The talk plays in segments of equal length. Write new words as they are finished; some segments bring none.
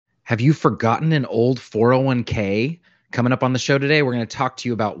Have you forgotten an old 401k? Coming up on the show today, we're going to talk to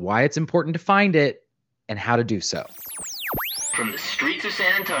you about why it's important to find it and how to do so. From the streets of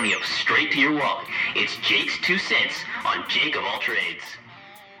San Antonio straight to your wallet, it's Jake's 2 cents on Jake of All Trades.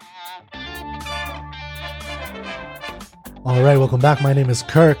 All right, welcome back. My name is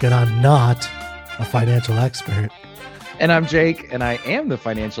Kirk, and I'm not a financial expert. And I'm Jake, and I am the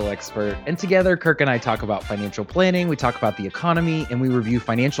financial expert. And together, Kirk and I talk about financial planning, we talk about the economy, and we review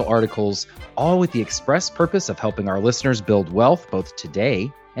financial articles, all with the express purpose of helping our listeners build wealth both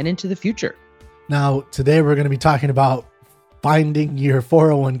today and into the future. Now, today we're going to be talking about finding your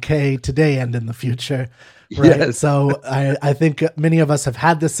 401k today and in the future. Right? Yes. So I think many of us have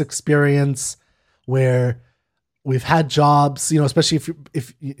had this experience where we've had jobs, especially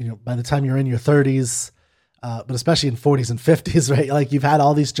if by the time you're in your 30s, but especially in 40s and 50s, right? Like you've had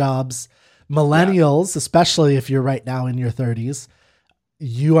all these jobs. Millennials, especially if you're right now in your 30s,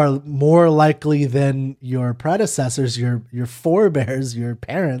 you are more likely than your predecessors, your forebears, your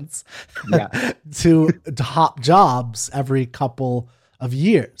parents, to hop jobs every couple of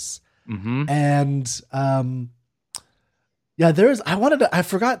years. Mm-hmm. And I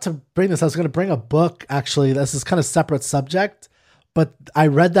forgot to bring this. I was going to bring a book, actually. This is kind of separate subject, but I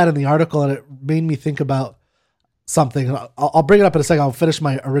read that in the article and it made me think about something. I'll bring it up in a second. I'll finish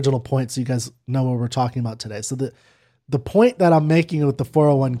my original point so you guys know what we're talking about today. So the point that I'm making with the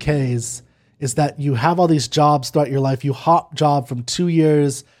 401ks is that you have all these jobs throughout your life. You hop job from 2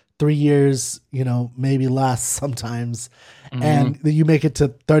 years, 3 years, maybe less sometimes. Mm-hmm. And then you make it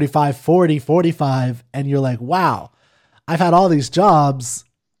to 35, 40, 45. And you're like, wow, I've had all these jobs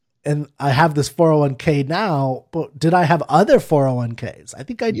and I have this 401k now, but did I have other 401ks? I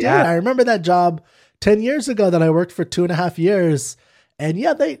think I did. I remember that job 10 years ago that I worked for 2.5 years. And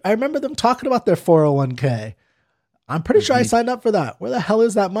I remember them talking about their 401k. I'm pretty sure I signed up for that. Where the hell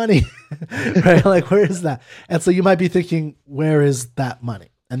is that money? Right? Like, where is that? And so you might be thinking, where is that money?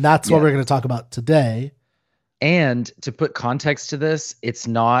 And that's what we're going to talk about today. And to put context to this, it's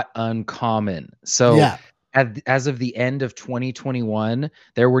not uncommon. So as of the end of 2021,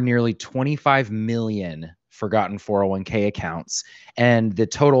 there were nearly 25 million forgotten 401k accounts, and the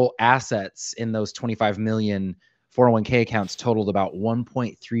total assets in those 25 million 401k accounts totaled about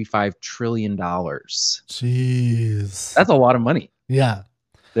 $1.35 trillion. Jeez. That's a lot of money. Yeah.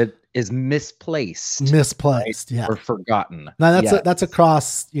 That is misplaced. Right? Yeah. Or forgotten. Now that's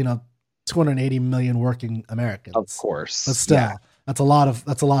across, 280 million working Americans. Of course. But still, that's a lot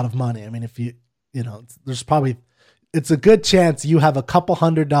of money. I mean, if it's a good chance you have a couple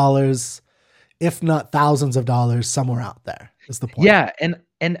 $100, if not thousands of dollars somewhere out there is the point. Yeah. And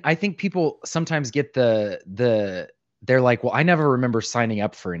I think people sometimes get they're like, well, I never remember signing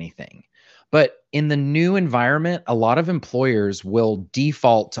up for anything. But in the new environment, a lot of employers will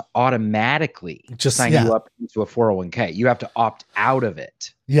default to automatically sign you up into a 401k. You have to opt out of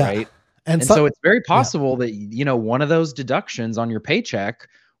it. Yeah. Right. And so it's very possible that, one of those deductions on your paycheck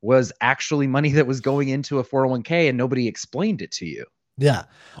was actually money that was going into a 401k and nobody explained it to you. Yeah.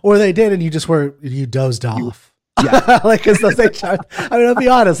 Or they did and you dozed off. Yeah. Like, cause those HR, I'll be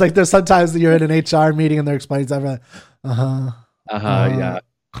honest, like there's sometimes you're in an HR meeting and they're explaining something. Yeah.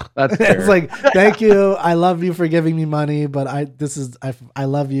 That's fair. It's like, thank you. I love you for giving me money, but I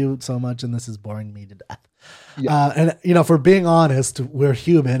love you so much. And this is boring me to death. Yeah. And if we're being honest, we're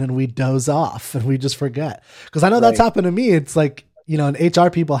human and we doze off and we just forget. Cause I know that's happened to me. It's like, and HR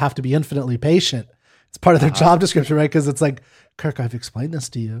people have to be infinitely patient. It's part of their job description, right? Cause it's like, Kirk, I've explained this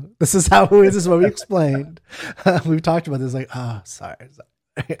to you. This is what we explained. We've talked about this. Like, sorry.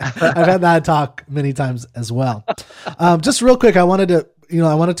 I've had that talk many times as well. Just real quick, I want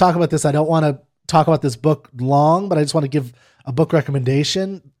to talk about this. I don't want to talk about this book long, but I just want to give a book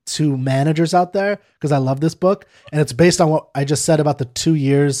recommendation to managers out there because I love this book. And it's based on what I just said about the 2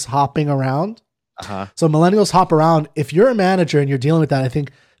 years hopping around. So millennials hop around. If you're a manager and you're dealing with that, I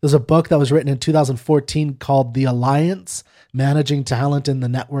think there's a book that was written in 2014 called The Alliance, Managing Talent in the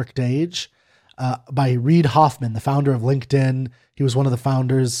Networked Age, by Reid Hoffman, the founder of LinkedIn. He was one of the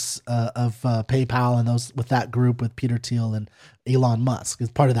founders of PayPal and those with that group with Peter Thiel and Elon Musk.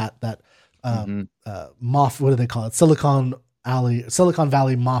 It's part of that what do they call it? Silicon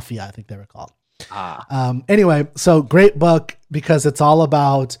Valley Mafia, I think they were called. Anyway, so great book because it's all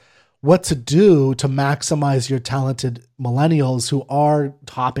about what to do to maximize your talented millennials who are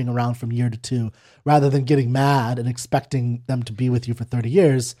hopping around from year to two, rather than getting mad and expecting them to be with you for 30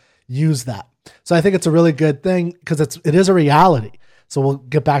 years. Use that. So I think it's a really good thing because it is a reality. So we'll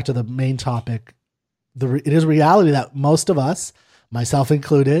get back to the main topic. It is a reality that most of us, myself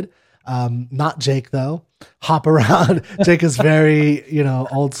included, not Jake though, hop around. Jake is very,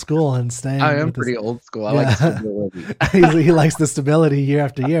 old school and staying. I am pretty old school. I like stability. He likes the stability year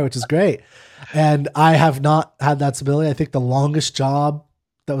after year, which is great. And I have not had that stability. I think the longest job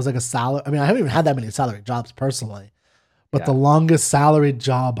that was like a salary. I mean, I haven't even had that many salary jobs personally, but the longest salaried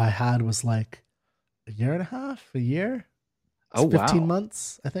job I had was like a year and a half, a year. Oh, 15 wow.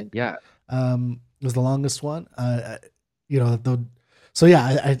 months, I think. Yeah. Was the longest one. So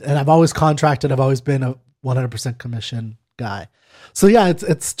yeah, and I've always contracted. I've always been a 100% commission guy. So yeah,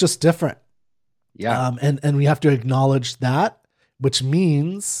 it's just different. Yeah. And we have to acknowledge that, which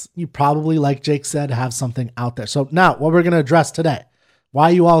means you probably, like Jake said, have something out there. So now what we're going to address today,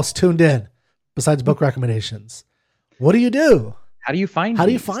 why you all tuned in besides book recommendations, what do you do? How do you find How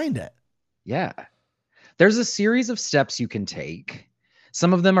do you these? find it? Yeah. There's a series of steps you can take.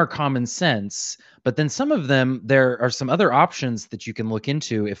 Some of them are common sense, but then some of them, there are some other options that you can look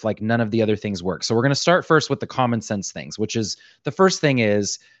into if like none of the other things work. So we're going to start first with the common sense things, which is the first thing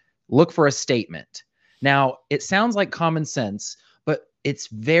is look for a statement. Now, it sounds like common sense, but it's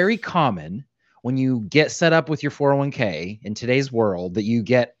very common when you get set up with your 401k in today's world that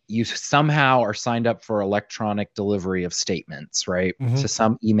you somehow are signed up for electronic delivery of statements, right? Mhm. To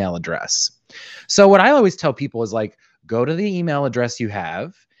some email address. So what I always tell people is like, go to the email address you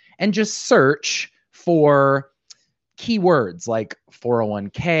have and just search for keywords like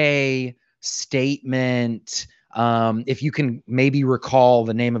 401k, statement. If you can maybe recall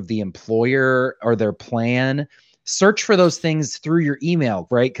the name of the employer or their plan, search for those things through your email,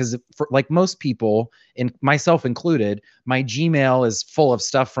 right? Because like most people, and myself included, my Gmail is full of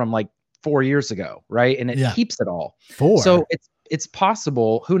stuff from like 4 years ago, right? And it keeps it all. 4. So it's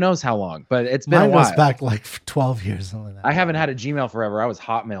possible, who knows how long, but it's been Mine a while. goes back like 12 years. Something like that. I haven't had a Gmail forever. I was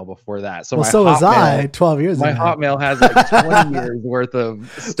Hotmail before that. So so was I 12 years my ago. Hotmail has like 20 years worth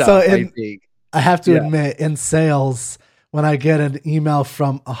of stuff, So I think. I have to admit, in sales, when I get an email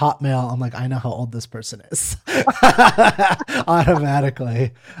from a Hotmail, I'm like, I know how old this person is.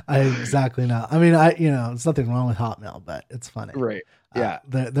 Automatically. I exactly know. I mean, there's nothing wrong with Hotmail, but it's funny. Right. Yeah.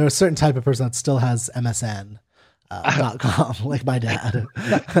 There are a certain type of person that still has MSN. .com, like my dad.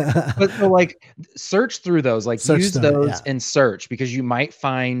 But so like search through those, like use those and search, because you might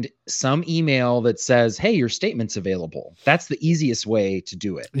find some email that says, hey, your statement's available. That's the easiest way to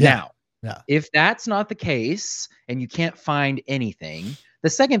do it. Now, if that's not the case and you can't find anything, the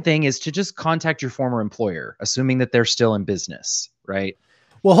second thing is to just contact your former employer, assuming that they're still in business, right?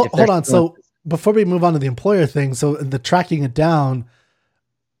 Well, hold on. So before we move on to the employer thing, so the tracking it down,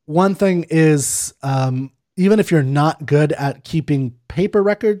 one thing is, even if you're not good at keeping paper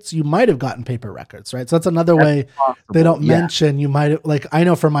records, you might have gotten paper records, right? So that's another way possible. They don't mention. You might have, like, I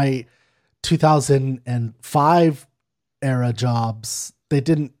know for my 2005 era jobs,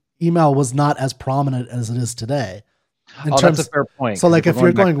 email was not as prominent as it is today. That's a fair point. So like if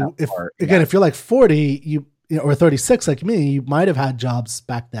you're if you're like 40, or 36 like me, you might have had jobs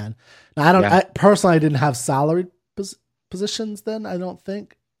back then. Now I personally didn't have salaried positions then, I don't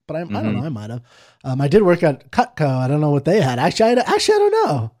think. But I don't know. I might have. I did work at Cutco. I don't know what they had. Actually, I don't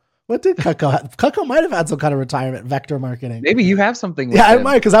know. What did Cutco have? Cutco might have had some kind of retirement vector marketing. Maybe you have something with I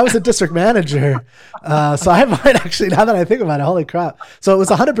might, because I was a district manager. So I might actually, now that I think about it, holy crap. So it was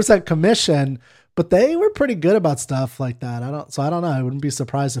 100% commission, but they were pretty good about stuff like that. I don't know. I wouldn't be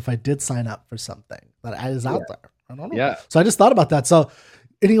surprised if I did sign up for something that is out there. I don't know. Yeah. So I just thought about that. So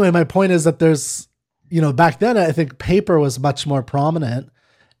anyway, my point is that there's, back then, I think paper was much more prominent.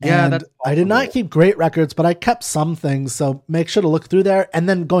 And I did not keep great records, but I kept some things. So make sure to look through there. And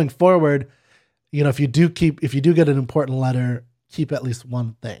then going forward, if you do get an important letter, keep at least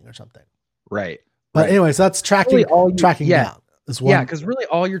one thing or something. Right. But anyway, so that's tracking down. Because really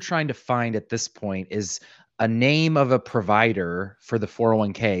all you're trying to find at this point is a name of a provider for the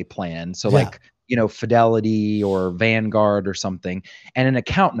 401k plan. So Fidelity or Vanguard or something, and an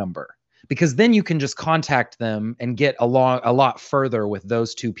account number. Because then you can just contact them and get a lot further with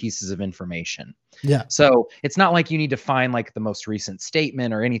those two pieces of information. Yeah. So it's not like you need to find like the most recent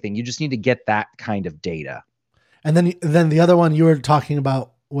statement or anything. You just need to get that kind of data. And then the other one you were talking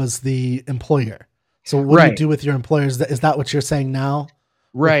about was the employer. So what do you do with your employers? Is that what you're saying now?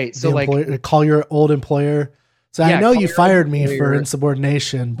 Right. So call your old employer. So I know you fired me for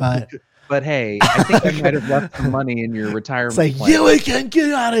insubordination, but but hey, I think I might have left some money in your retirement plan. You can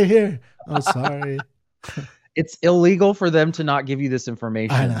get out of here. Oh, sorry. It's illegal for them to not give you this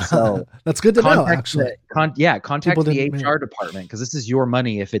information. So that's good to know, actually. Contact the HR department, because this is your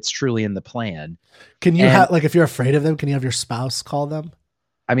money if it's truly in the plan. Can you have, if you're afraid of them, can you have your spouse call them?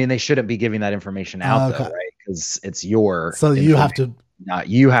 I mean, they shouldn't be giving that information out, though, right? Because it's your. So you have to.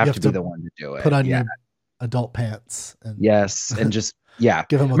 You have to be the one to do it. Put on your adult pants and Yes, and just yeah.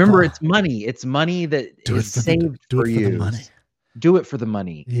 give them a Remember, call. it's money. It's money that Do it is for the- saved do it for for the you. money. Do it for the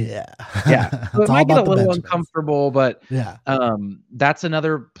money. Yeah. Yeah. So It's it all might get about a the little Benjamins. uncomfortable, but Yeah. that's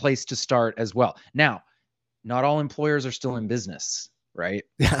another place to start as well. Now, not all employers are still in business, right?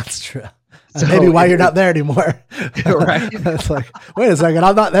 Yeah, that's true. So Maybe why you're not there anymore. Right. It's like, wait a second,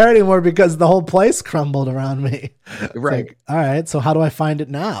 I'm not there anymore because the whole place crumbled around me. It's Right. like, all right, so how do I find it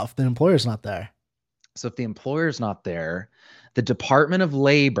now if the employer's not there? So if the employer's not there, the Department of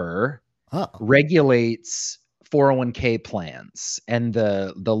Labor Oh, regulates 401k plans and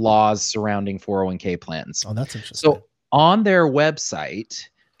the laws surrounding 401k plans. oh, that's interesting. So on their website,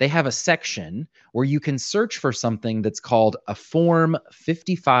 they have a section where you can search for something that's called a Form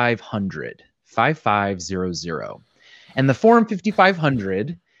 5500, 5500. And the Form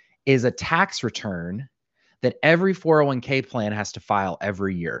 5500 is a tax return that every 401k plan has to file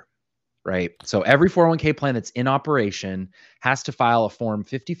every year, right? So every 401k plan that's in operation has to file a Form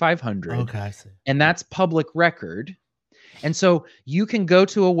 5500. Okay, I see. And that's public record. And so you can go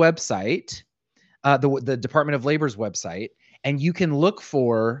to a website, the Department of Labor's website, and you can look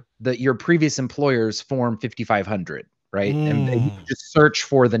for your previous employer's Form 5500, right? And you can just search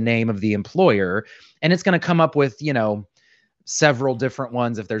for the name of the employer, and it's going to come up with, several different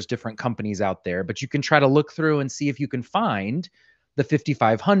ones if there's different companies out there. But you can try to look through and see if you can find the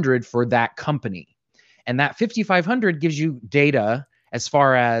 5500 for that company. And that 5500 gives you data as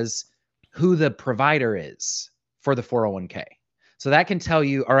far as who the provider is for the 401k. So that can tell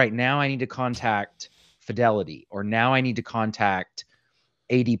you, all right, now I need to contact Fidelity, or now I need to contact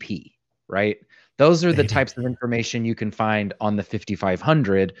ADP, right? Those are the types of information you can find on the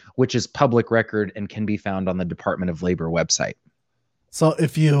 5500, which is public record and can be found on the Department of Labor website. So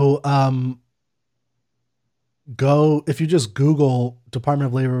if you if you just Google Department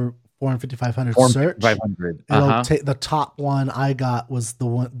of Labor Form 5500 Form search, 5500. it'll take the top one I got was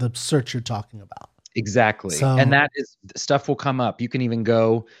the search you're talking about. Exactly. So- and that is stuff will come up. You can even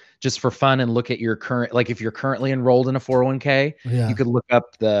go just for fun and look at your current, like if you're currently enrolled in a 401k, Yeah. you could look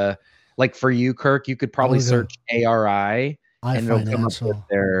up like for you, Kirk, you could probably Okay. search ARI and it'll come up with iFinancial.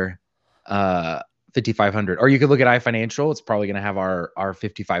 their 5500. Or you could look at iFinancial. It's probably going to have our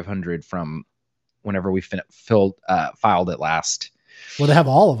 5500 from whenever we filed it last. Well, they have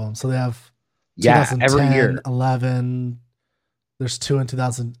all of them. So they have Yeah, 2010, every year. 11. There's 2 in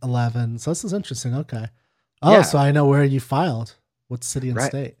 2011. So this is interesting. Okay. Oh, Yeah. so I know where you filed. What city and Right.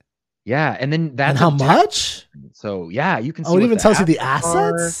 state? Yeah, and then that's And how a tax- much? So yeah, you can see. Oh, it what even tells you the assets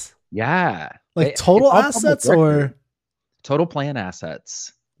are. assets? Yeah, Like It's total all public assets record. or? Total plan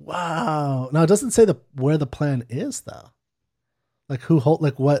assets. Wow. No, it doesn't say where the plan is though. Like who hold,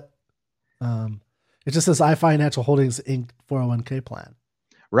 like what? It just says iFinancial Holdings Inc. 401k plan.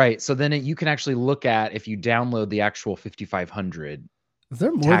 Right. So then you can actually look at, if you download the actual 5500, Is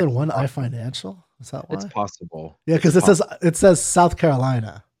there more Tax than one law. iFinancial? Is that why? it's possible. Yeah, because It's it says South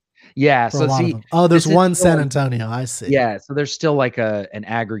Carolina Yeah. for So a lot of see, them. Oh, there's this is one San still- Antonio. I see. yeah. So there's still like an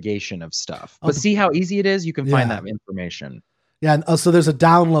aggregation of stuff. Oh, But see how easy it is? You can find Yeah. that information. Yeah. And, so there's a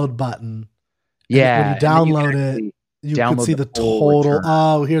download button. Yeah. when you and then download can it, actually- You can Download see the the full total. return.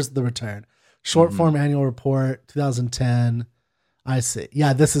 Oh, here's the return. Short Mhm. form annual report 2010. I see.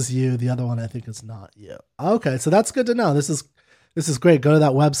 Yeah, this is you. The other one I think is not you. Okay, so that's good to know. This is great. Go to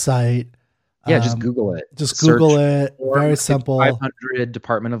that website. Yeah. Just Google it. Just Search Google it. Form Very simple. 5500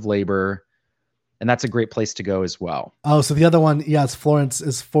 Department of Labor. And that's a great place to go as well. Oh, so the other one, yeah, it's Florence,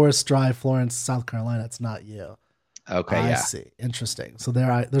 is Forest Drive, Florence, South Carolina. It's not you. Okay. I Yeah. see. Interesting. So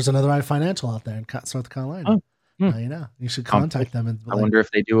there's another iFinancial out there in South Carolina. Oh, hmm. Now you know. You should contact them and I wonder if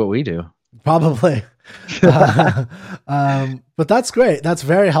they do what we do. probably. But that's great. That's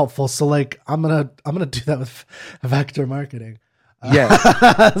very helpful. So like, I'm gonna do that with Vector Marketing.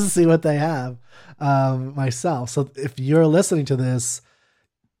 Yeah. See what they have myself. So if you're listening to this,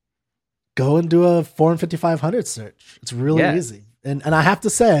 go and do a Form 5500 search. It's really Yeah. easy. And I have to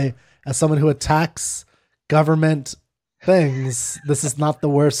say, as someone who attacks government things, this is not the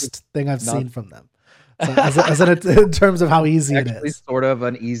worst thing I've No. seen from them. So in terms of how easy it Actually, is. sort of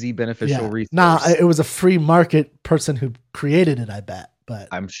an easy, beneficial resource. Nah, it was a free market person who created it, I bet. But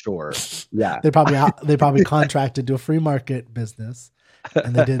I'm sure. Yeah. they probably contracted to a free market business,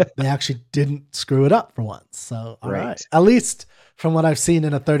 and they actually didn't screw it up for once. So all right. Right. At least from what I've seen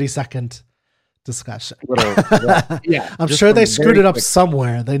in a 30-second discussion. Yeah. I'm just sure they from screwed very it up quick-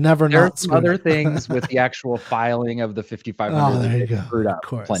 somewhere. They never There are not some screwed other up. things with the actual filing of the 5500 Oh, there that you they go. screwed up Of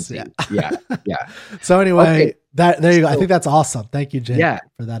course, plenty. yeah. Yeah. So anyway, Okay. there you go. I So- think that's awesome. Thank you, Jake, Yeah.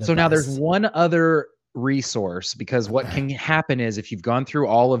 for that. So now advice. there's one other resource, because what can happen is if you've gone through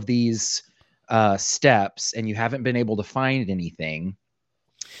all of these steps and you haven't been able to find anything,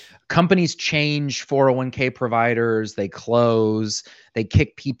 companies change 401k providers, they close, they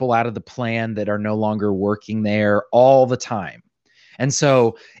kick people out of the plan that are no longer working there all the time. And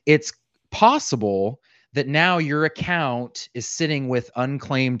so it's possible that now your account is sitting with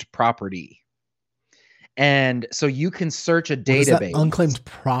unclaimed property. And so you can search a database. Unclaimed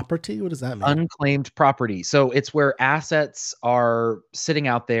property? What does that mean? Unclaimed property. So it's where assets are sitting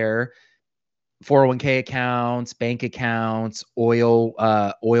out there, 401k accounts, bank accounts, oil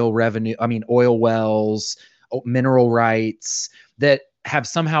revenue, oil wells, mineral rights that have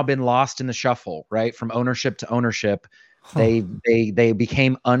somehow been lost in the shuffle, right? From ownership to ownership. Huh. They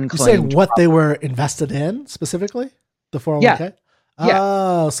became unclaimed. You're saying what they were invested in specifically? The 401k? Yeah.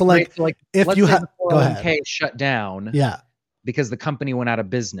 Oh, so like, right? So like if you have 401k shut down, yeah, because the company went out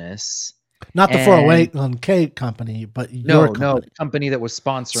of business. Not the 401k company, but your company. No, the company that was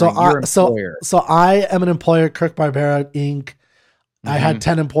sponsoring your employer. So I am an employer, Kirk Barbera Inc. Mm-hmm. I had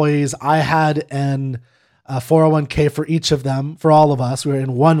 10 employees. I had an 401k for each of them, for all of us. We were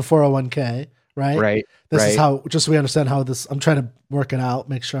in one 401k, right? Right. This is how, just so we understand how this, I'm trying to work it out,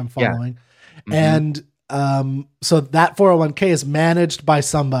 make sure I'm following. Yeah. Mm-hmm. And so that 401k is managed by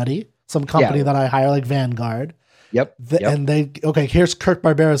somebody, some company that I hire, like Vanguard. Yep. And here's Kirk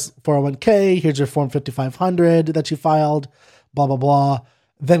Barbera's 401k. Here's your Form 5500 that you filed, blah, blah, blah.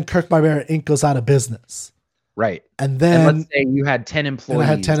 Then Kirk Barbera Inc. goes out of business. Right. And then let's say you had 10 employees. And I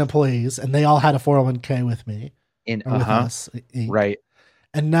had 10 employees and they all had a 401k with me. With us. Inc. Right.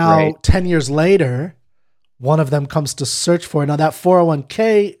 And now 10 years later, one of them comes to search for it. Now that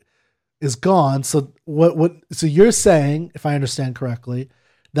 401k is gone. So so you're saying, if I understand correctly,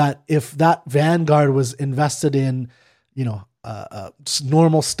 that if that Vanguard was invested in,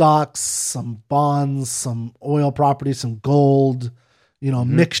 normal stocks, some bonds, some oil properties, some gold,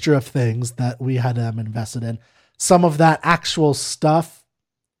 mixture of things that we had them invested in, some of that actual stuff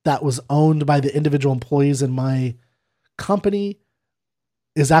that was owned by the individual employees in my company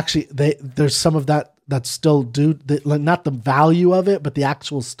is actually, there's some of that that's still not the value of it, but the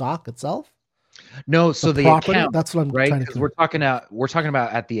actual stock itself. No, so the account, that's what I'm right? trying to. We're talking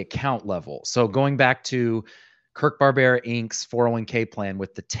about at the account level. So going back to Kirk Barbera Inc.'s 401k plan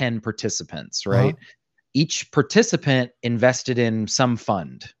with the 10 participants, right? Uh-huh. Each participant invested in some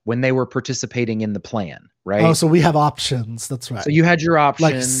fund when they were participating in the plan, right? Oh, so we have options. That's right. So you had your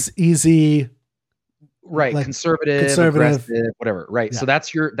options, like easy, right? Like conservative, aggressive, whatever, right? Yeah. So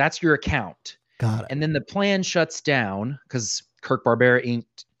that's your account. Got it. And then the plan shuts down because Kirk Barbera Inc.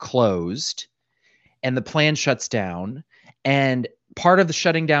 closed. And the plan shuts down. And part of the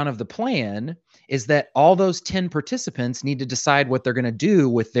shutting down of the plan is that all those 10 participants need to decide what they're going to do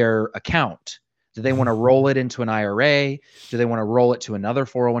with their account. Do they want to roll it into an IRA? Do they want to roll it to another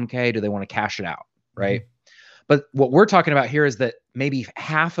 401k? Do they want to cash it out? Right. Mm-hmm. But what we're talking about here is that maybe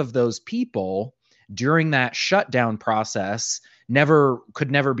half of those people during that shutdown process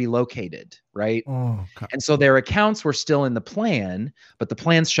could never be located. Right. Oh, God. And so their accounts were still in the plan, but the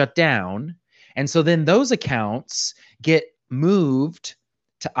plan's shut down. And so then those accounts get moved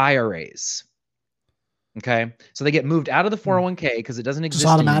to IRAs. Okay. So they get moved out of the 401k because it doesn't exist.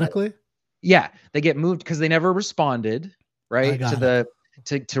 Just automatically? Anymore. Yeah. They get moved because they never responded, right?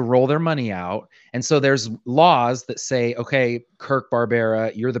 To roll their money out. And so there's laws that say, okay, Kirk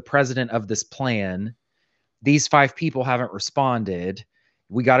Barbera, you're the president of this plan. These 5 people haven't responded.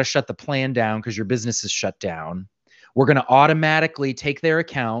 We got to shut the plan down because your business is shut down. We're going to automatically take their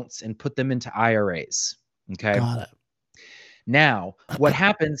accounts and put them into IRAs. Okay. Got it. Now, what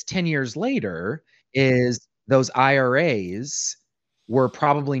happens 10 years later is those IRAs were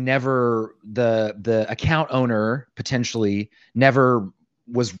probably never, the account owner potentially never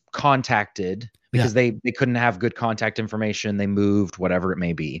was contacted because they couldn't have good contact information. They moved, whatever it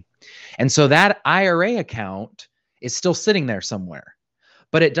may be. And so that IRA account is still sitting there somewhere,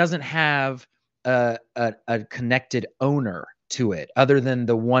 but it doesn't have a connected owner to it other than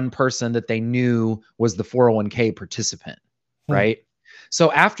the one person that they knew was the 401k participant, right?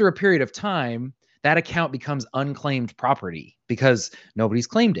 So after a period of time, that account becomes unclaimed property because nobody's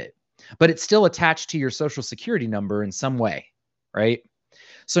claimed it, but it's still attached to your social security number in some way, right?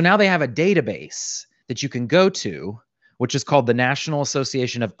 So now they have a database that you can go to, which is called the National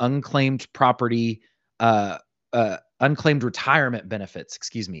Association of Unclaimed Property, Unclaimed Retirement Benefits,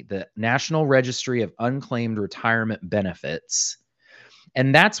 the National Registry of Unclaimed Retirement Benefits.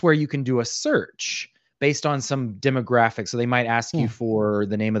 And that's where you can do a search based on some demographics. So they might ask you for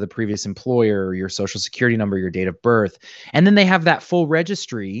the name of the previous employer, your social security number, your date of birth. And then they have that full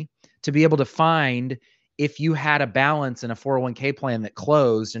registry to be able to find if you had a balance in a 401k plan that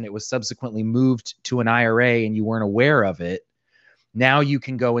closed and it was subsequently moved to an IRA and you weren't aware of it, now you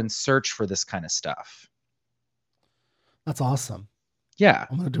can go and search for this kind of stuff. That's awesome. Yeah.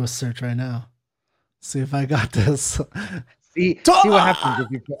 I'm going to do a search right now. See if I got this. See what happens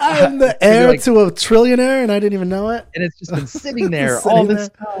if you I'm the heir to a trillionaire and I didn't even know it. And it's just been sitting there all this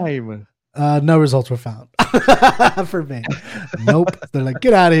time. No results were found for me. Nope. They're like,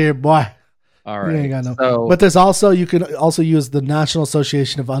 get out of here, boy. All right. But there's also, you can also use the National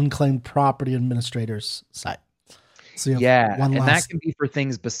Association of Unclaimed Property Administrators site. So that can be for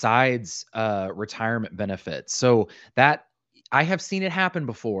things besides retirement benefits. So that I have seen it happen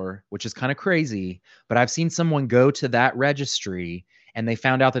before, which is kind of crazy, but I've seen someone go to that registry and they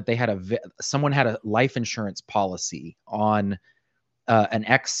found out that they had someone had a life insurance policy on an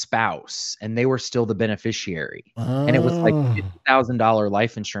ex-spouse and they were still the beneficiary. And it was like $50,000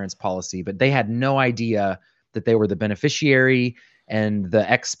 life insurance policy, but they had no idea that they were the beneficiary and the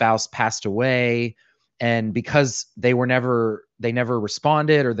ex-spouse passed away. And because they never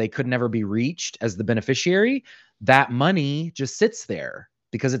responded or they could never be reached as the beneficiary, that money just sits there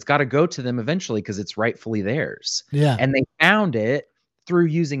because it's got to go to them eventually because it's rightfully theirs. Yeah. And they found it through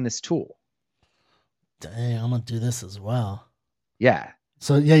using this tool. Dang, I'm going to do this as well. Yeah.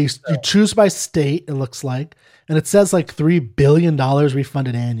 So you choose by state, it looks like, and it says like $3 billion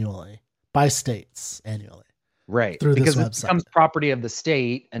refunded annually by states annually. Right. Through because this it website. becomes property of the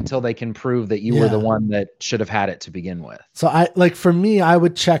state until they can prove that you were the one that should have had it to begin with. So for me, I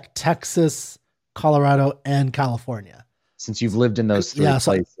would check Texas, Colorado, and California. Since you've lived in those three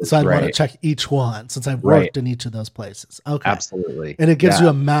places. So I'd want to check each one since I've worked in each of those places. Okay. Absolutely. And it gives you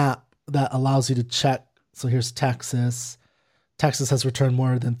a map that allows you to check. So here's Texas. Texas has returned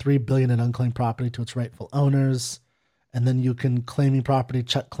more than $3 billion in unclaimed property to its rightful owners. And then you can claiming property,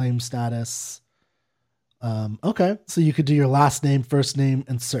 check claim status. Okay. So you could do your last name, first name,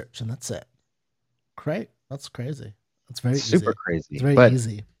 and search, and that's it. Great. That's crazy. That's very super crazy. It's very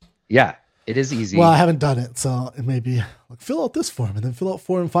easy. Yeah, it is easy. Well, I haven't done it, so it may be like fill out this form and then fill out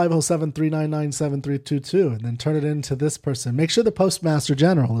form 507-399-7322 and then turn it into this person. Make sure the Postmaster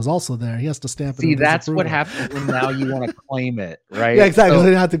General is also there. He has to stamp it. See, that's what happens when now you want to claim it, right? Yeah, exactly. So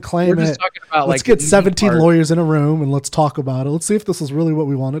they have to claim we're just it. Talking about let's get 17 lawyers in a room and let's talk about it. Let's see if this is really what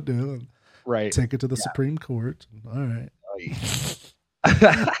we want to do. And take it to the Supreme Court. All right.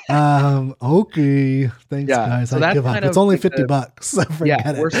 Okay. Thanks, guys. So I give up. It's only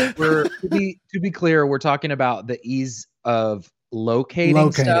 $50. We're to be clear, we're talking about the ease of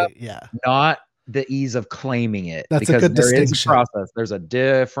locating stuff, not the ease of claiming it. That's a good distinction. Is a process. There's a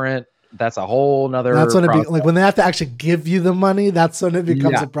different. That's a whole nother. That's when it like when they have to actually give you the money. That's when it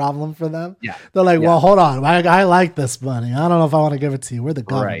becomes a problem for them. Yeah, they're like, well, hold on. I like this money. I don't know if I want to give it to you. We're the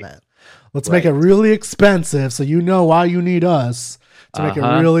government. Right. Let's make it really expensive so you know why you need us to make it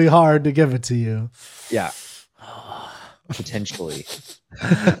really hard to give it to you. Yeah. Potentially.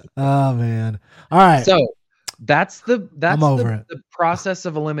 Oh man. All right. So that's the process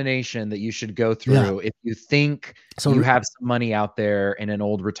of elimination that you should go through if you think you have some money out there in an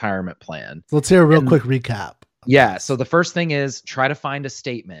old retirement plan. So let's hear a real quick recap. Yeah. So the first thing is try to find a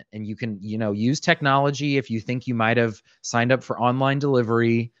statement, and you can, use technology. If you think you might have signed up for online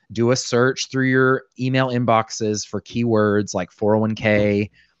delivery, do a search through your email inboxes for keywords like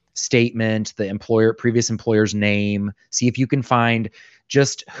 401k, statement, the previous employer's name. See if you can find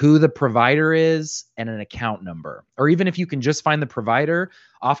just who the provider is and an account number. Or even if you can just find the provider,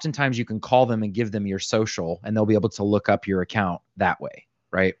 oftentimes you can call them and give them your social and they'll be able to look up your account that way.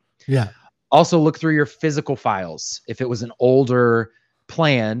 Right. Yeah. Also look through your physical files. If it was an older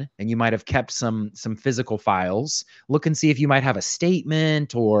plan and you might have kept some physical files, look and see if you might have a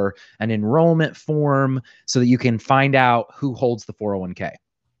statement or an enrollment form so that you can find out who holds the 401k.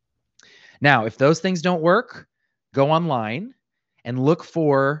 Now, if those things don't work, go online and look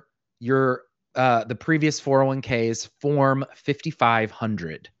for your the previous 401k's Form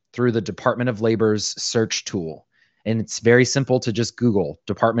 5500 through the Department of Labor's search tool. And it's very simple to just Google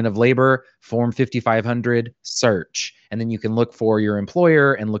Department of Labor, Form 5500, search. And then you can look for your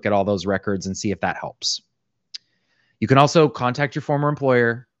employer and look at all those records and see if that helps. You can also contact your former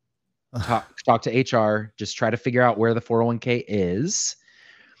employer, talk to HR, just try to figure out where the 401k is.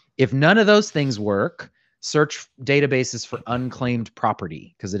 If none of those things work, search databases for unclaimed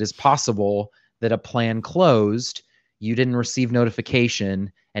property, because it is possible that a plan closed, you didn't receive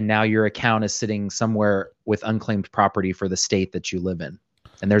notification, and now your account is sitting somewhere with unclaimed property for the state that you live in.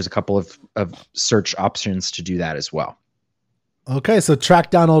 And there's a couple of search options to do that as well. Okay, so track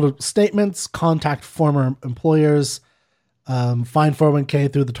down old statements, contact former employers, find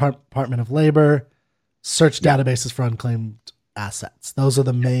 401k through the Department of Labor, search databases for unclaimed assets. Those are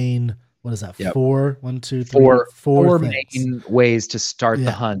the main, what is that? Yep. Four main ways to start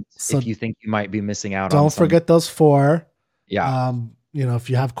the hunt. So if you think you might be missing out don't on forget those 4. Yeah. If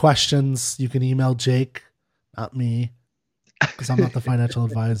you have questions, you can email Jake, not me, because I'm not the financial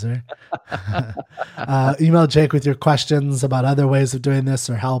advisor. Email Jake with your questions about other ways of doing this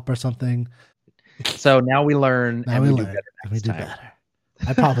or help or something. So now we learn and we do better next time. Better.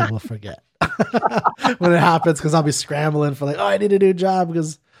 I probably will forget when it happens, because I'll be scrambling for I need a new job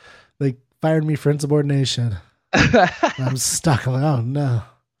because they fired me for insubordination. I'm stuck. I'm like, oh no.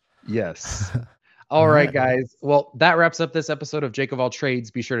 Yes. All right, guys. Well, that wraps up this episode of Jake of All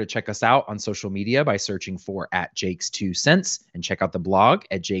Trades. Be sure to check us out on social media by searching for @Jakes2Cents and check out the blog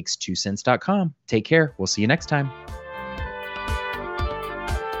at jakes2cents.com. Take care. We'll see you next time.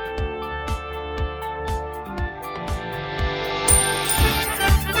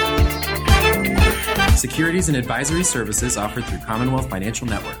 Securities and advisory services offered through Commonwealth Financial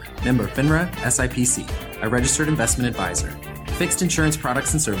Network. Member FINRA, SIPC. A registered investment advisor. Fixed insurance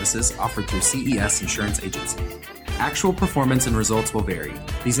products and services offered through CES Insurance Agency. Actual performance and results will vary.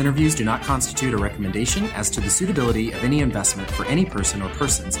 These interviews do not constitute a recommendation as to the suitability of any investment for any person or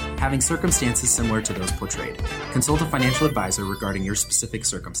persons having circumstances similar to those portrayed. Consult a financial advisor regarding your specific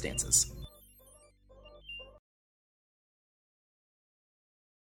circumstances.